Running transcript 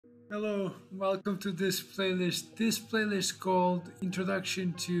Hello, welcome to this playlist. This playlist called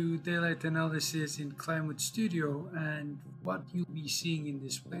Introduction to Daylight Analysis in Climate Studio, and what you'll be seeing in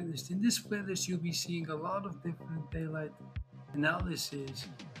this playlist. In this playlist, you'll be seeing a lot of different daylight analysis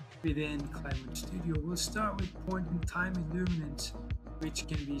within Climate Studio. We'll start with point in time illuminance, which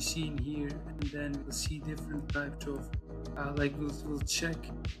can be seen here, and then we'll see different types of we'll check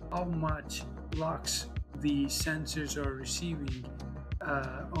how much lux the sensors are receiving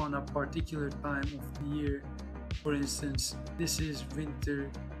on a particular time of the year. For instance, this is winter,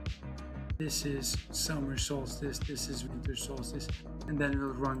 this is summer solstice, this is winter solstice, and then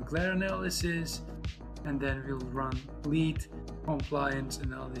we'll run glare analysis, and then we'll run LEED compliance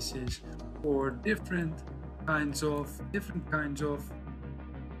analysis for different kinds of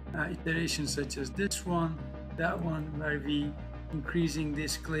iterations, such as this one, that one, where we increasing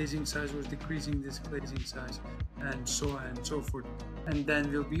this glazing size or decreasing this glazing size, and so on and so forth. And then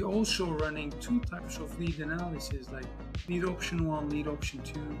we'll be also running two types of LEED analysis, like LEED option 1, LEED option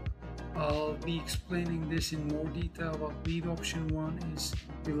 2. I'll be explaining this in more detail. What LEED option 1 is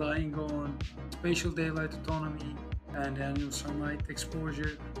relying on spatial daylight autonomy and annual sunlight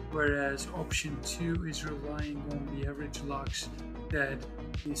exposure, whereas option 2 is relying on the average lux that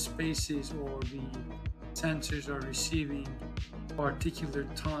the spaces or the sensors are receiving particular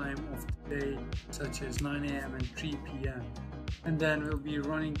time of the day, such as 9 a.m. and 3 p.m. And then we'll be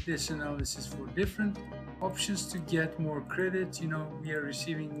running this analysis for different options to get more credits. We are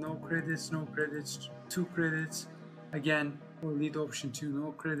receiving no credits, 2 credits. Again, for LEED option 2,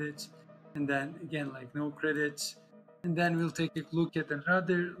 no credits. And then again, like no credits. And then we'll take a look at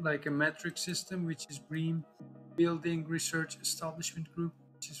another, like a metric system, which is BREEAM, Building Research Establishment Group,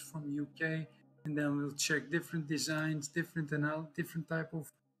 which is from UK. And then we'll check different designs, different type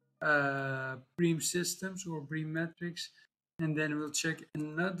of BREEAM systems or BREEAM metrics. And then we'll check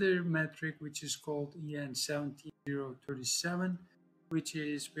another metric, which is called EN 17037, which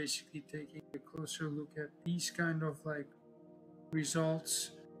is basically taking a closer look at these kind of like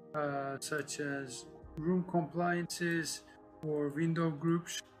results, such as room compliances or window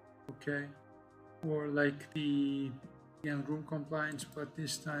groups, okay, or like the room compliance, but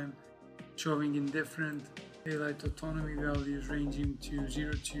this time showing in different daylight autonomy values ranging to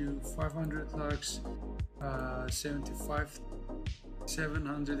 0 to 500 lux, 75,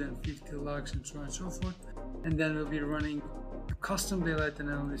 750 lux, and so on and so forth. And then we'll be running a custom daylight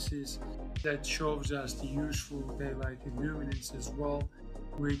analysis that shows us the useful daylight illuminance as well,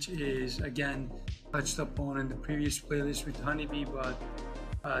 which is again touched upon in the previous playlist with Honeybee, but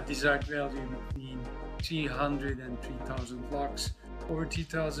desired value between 300 and 3000 lux. Over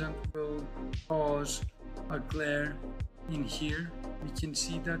 3000 will cause a glare in here. We can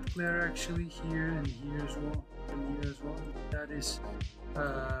see that glare actually here and here as well, and here as well.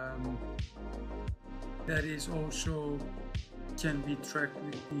 That is also can be tracked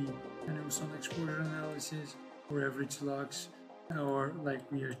with the annual sun exposure analysis or average lux, or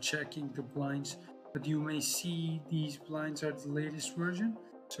like we are checking the blinds. But you may see these blinds are the latest version.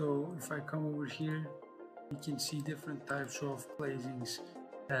 So if I come over here, you can see different types of glazings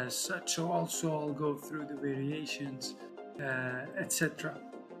as such. So also I'll go through the variations, etc.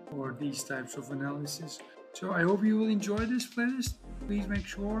 for these types of analysis. So I hope you will enjoy this playlist. Please make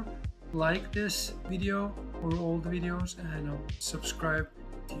sure like this video or all the videos, and subscribe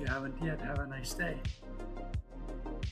if you haven't yet. Have a nice day.